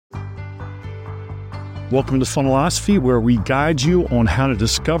Welcome to Funnelosophy, where we guide you on how to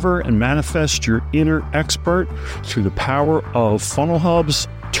discover and manifest your inner expert through the power of funnel hubs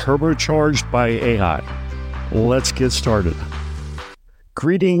turbocharged by AI. Let's get started.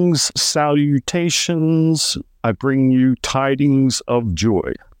 Greetings, salutations. I bring you tidings of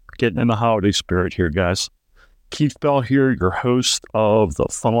joy. Getting in the holiday spirit here, guys. Keith Bell here, your host of the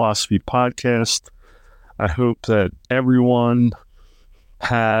Funnelosophy podcast. I hope that everyone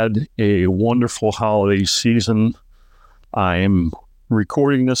had a wonderful holiday season. I am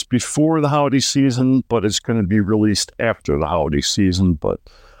recording this before the holiday season, but it's going to be released after the holiday season. But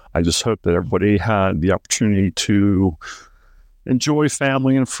I just hope that everybody had the opportunity to enjoy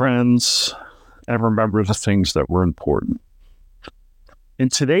family and friends and remember the things that were important. In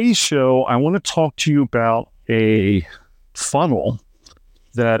today's show, I want to talk to you about a funnel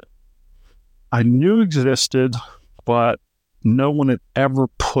that I knew existed, but no one had ever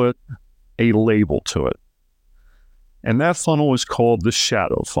put a label to it. And that funnel is called the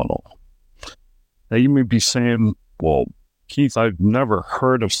shadow funnel. Now you may be saying, well, Keith, I've never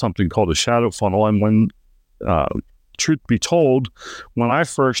heard of something called a shadow funnel. And when, truth be told, when I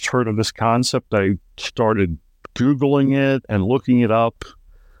first heard of this concept, I started Googling it and looking it up.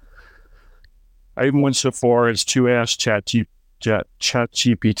 I even went so far as to ask ChatGPT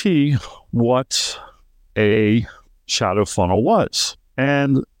what a shadow funnel was.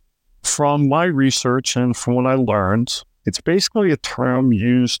 And from my research and from what I learned, it's basically a term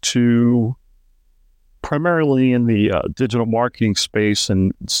used to primarily in the digital marketing space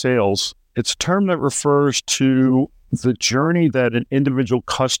and sales. It's a term that refers to the journey that an individual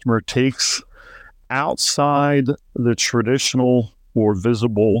customer takes outside the traditional or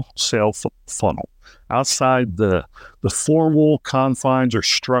visible sales funnel, outside the formal confines or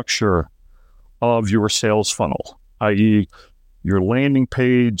structure of your sales funnel, i.e. your landing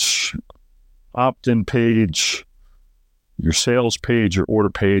page, opt-in page, your sales page, your order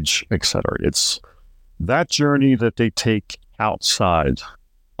page, etc. It's that journey that they take outside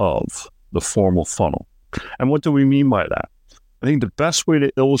of the formal funnel. And what do we mean by that? I think the best way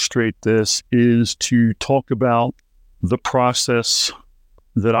to illustrate this is to talk about the process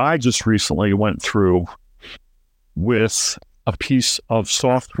that I just recently went through with a piece of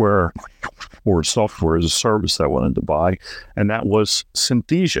software or software as a service that I wanted to buy, and that was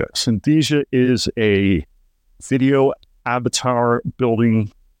Synthia. Synthia is a video avatar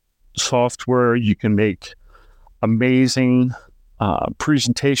building software. You can make amazing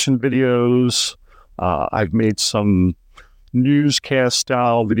presentation videos. I've made some newscast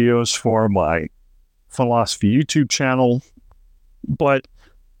style videos for my Funnelosophy YouTube channel, but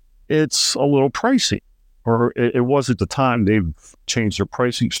it's a little pricey. Or it was at the time. They've changed their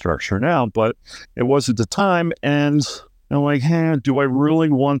pricing structure now, but it was at the time. And I'm like, hey, do I really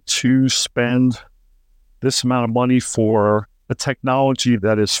want to spend this amount of money for a technology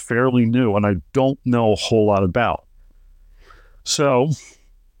that is fairly new and I don't know a whole lot about? So,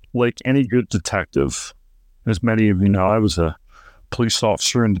 like any good detective, as many of you know, I was a police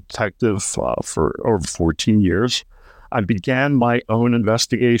officer and detective for over 14 years. I began my own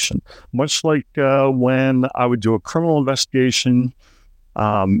investigation, much like when I would do a criminal investigation.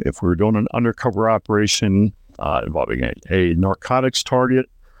 If we were doing an undercover operation involving a narcotics target,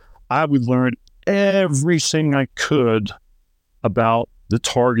 I would learn everything I could about the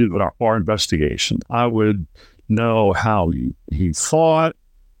target of our investigation. I would know how he thought,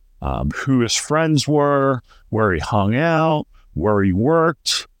 who his friends were, where he hung out, where he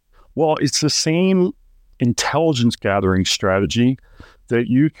worked. Well, it's the same intelligence gathering strategy that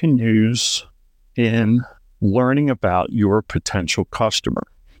you can use in learning about your potential customer.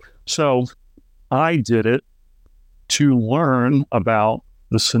 So I did it to learn about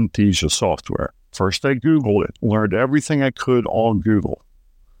the Synthia software. First, I Googled it, learned everything I could on Google,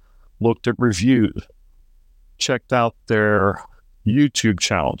 looked at reviews, checked out their YouTube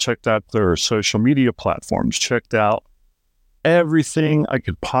channel, checked out their social media platforms, checked out everything I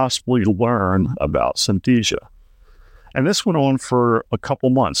could possibly learn about Synthia. And this went on for a couple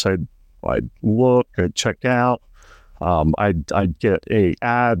months. I'd look, I'd check out, I'd get a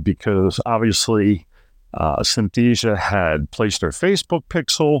ad because obviously Synthia had placed their Facebook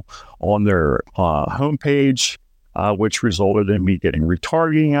pixel on their homepage, which resulted in me getting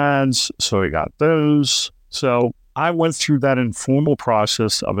retargeting ads. So I got those. So I went through that informal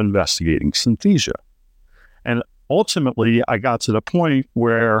process of investigating Synthia. And ultimately, I got to the point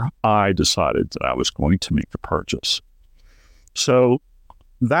where I decided that I was going to make the purchase. So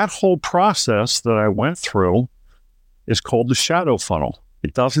that whole process that I went through is called the shadow funnel.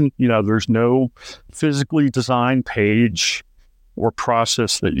 It doesn't, there's no physically designed page. or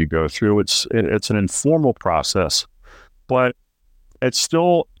process that you go through. It's an informal process, but it's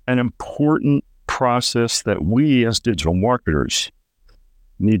still an important process that we as digital marketers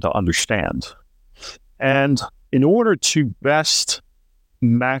need to understand. And in order to best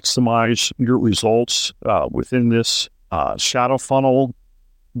maximize your results within this shadow funnel,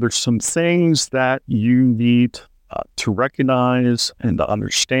 there's some things that you need to recognize and to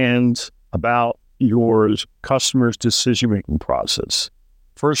understand about your customer's decision-making process.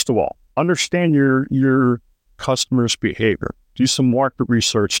 First of all, understand your customer's behavior. Do some market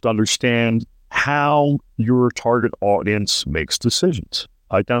research to understand how your target audience makes decisions.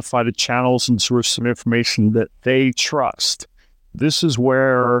 Identify the channels and sources of information that they trust. This is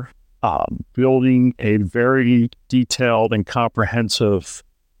where building a very detailed and comprehensive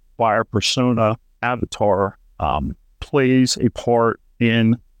buyer persona avatar plays a part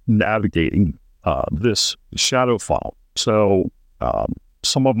in navigating this shadow funnel. So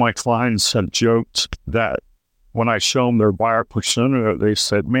some of my clients have joked that when I show them their buyer persona, they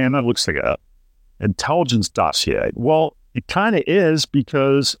said, "Man, that looks like a intelligence dossier." Well, it kind of is,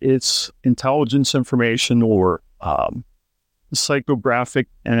 because it's intelligence information or psychographic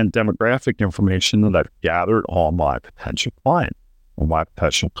and demographic information that I've gathered on my potential client or my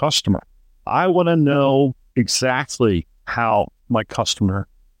potential customer. I want to know exactly how my customer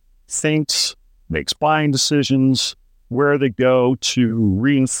thinks, makes buying decisions, where they go to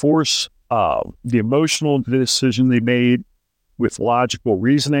reinforce the emotional decision they made with logical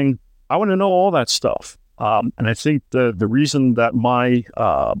reasoning. I want to know all that stuff. And I think the reason that my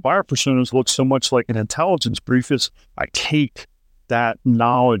buyer personas look so much like an intelligence brief is I take that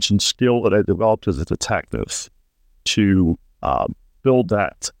knowledge and skill that I developed as a detective to build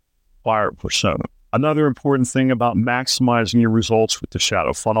that buyer persona. Another important thing about maximizing your results with the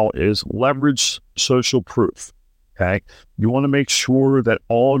shadow funnel is leverage social proof. Okay. You want to make sure that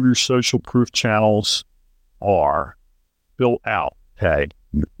all of your social proof channels are built out. Okay.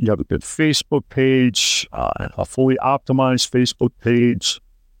 You have a good Facebook page, a fully optimized Facebook page.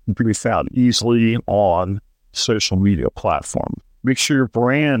 It can be found easily on social media platform. Make sure your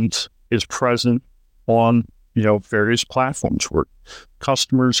brand is present on, various platforms where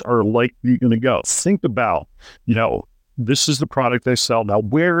customers are likely going to go. Think about, this is the product they sell. Now,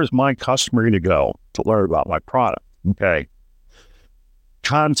 where is my customer going to go to learn about my product? Okay.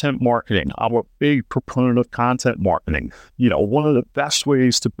 Content marketing. I'm a big proponent of content marketing. One of the best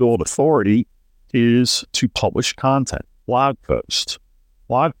ways to build authority is to publish content. Blog posts.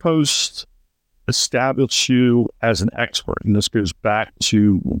 Blog posts establish you as an expert. And this goes back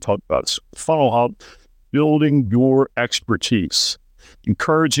to, we'll talk about this, Funnel Hub, building your expertise,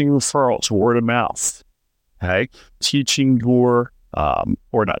 encouraging referrals, word of mouth, okay? Teaching your,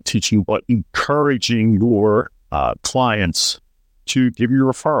 or not teaching, but encouraging your clients to give you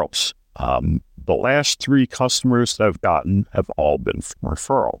referrals. The last 3 customers that I've gotten have all been from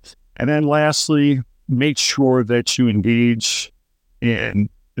referrals. And then lastly, make sure that you engage in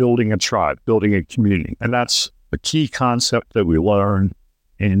building a tribe, building a community. And that's a key concept that we learn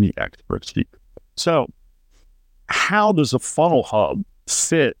in the expert seat. So how does a funnel hub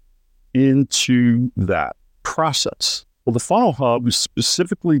fit into that process? Well, the funnel hub is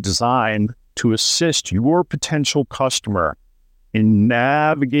specifically designed to assist your potential customer in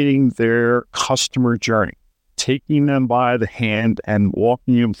navigating their customer journey, taking them by the hand and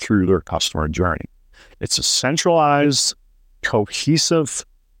walking them through their customer journey. It's a centralized, cohesive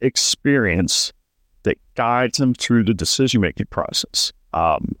experience that guides them through the decision-making process.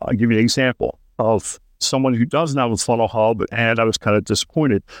 I'll give you an example of someone who doesn't have a funnel hub, and I was kind of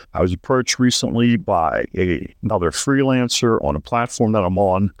disappointed. I was approached recently by another freelancer on a platform that I'm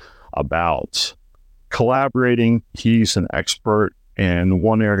on about collaborating. He's an expert in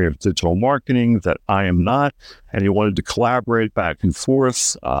one area of digital marketing that I am not, and he wanted to collaborate back and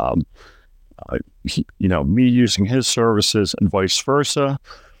forth. Me using his services and vice versa.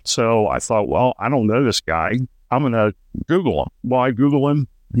 So I thought, well, I don't know this guy. I'm going to Google him. Well, I Google him.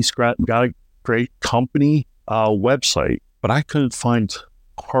 He's got a great company website, but I couldn't find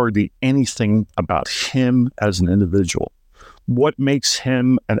hardly anything about him as an individual. What makes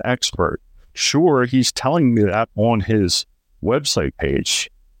him an expert? Sure, he's telling me that on his website page.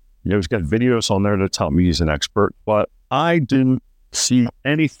 He's got videos on there that tell me he's an expert, but I didn't see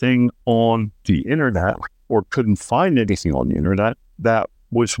anything on the internet or couldn't find anything on the internet that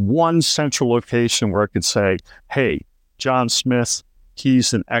was one central location where I could say, hey, John Smith,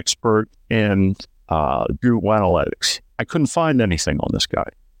 he's an expert in Google Analytics. I couldn't find anything on this guy.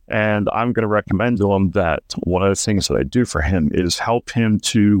 And I'm going to recommend to him that one of the things that I do for him is help him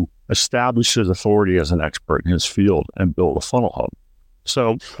to establish his authority as an expert in his field and build a funnel hub.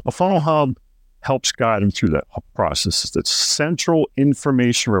 So a funnel hub helps guide him through that process. It's the central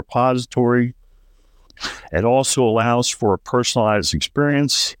information repository. It also allows for a personalized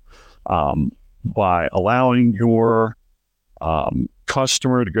experience by allowing your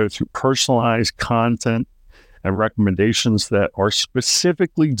customer to go through personalized content and recommendations that are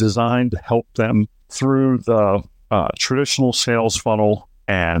specifically designed to help them through the traditional sales funnel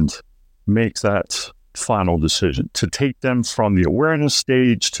and make that final decision, to take them from the awareness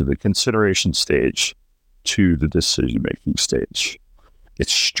stage to the consideration stage to the decision-making stage.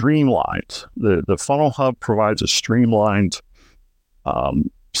 It's streamlined. The funnel hub provides a streamlined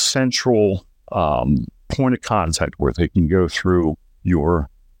central point of contact where they can go through your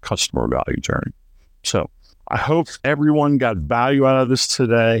customer value journey. So I hope everyone got value out of this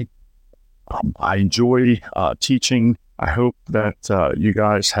today. I enjoy teaching. I hope that you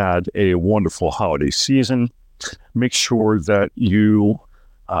guys had a wonderful holiday season. Make sure that you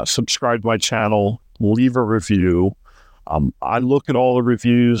subscribe to my channel, leave a review. I look at all the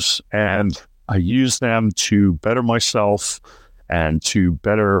reviews and I use them to better myself and to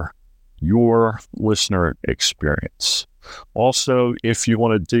better your listener experience. Also, if you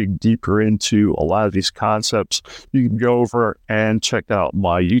want to dig deeper into a lot of these concepts, you can go over and check out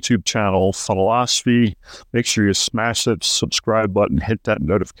my YouTube channel, Funnelosophy. Make sure you smash that subscribe button, hit that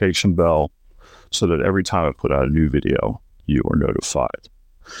notification bell so that every time I put out a new video, you are notified.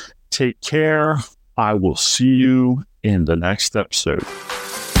 Take care. I will see you in the next episode.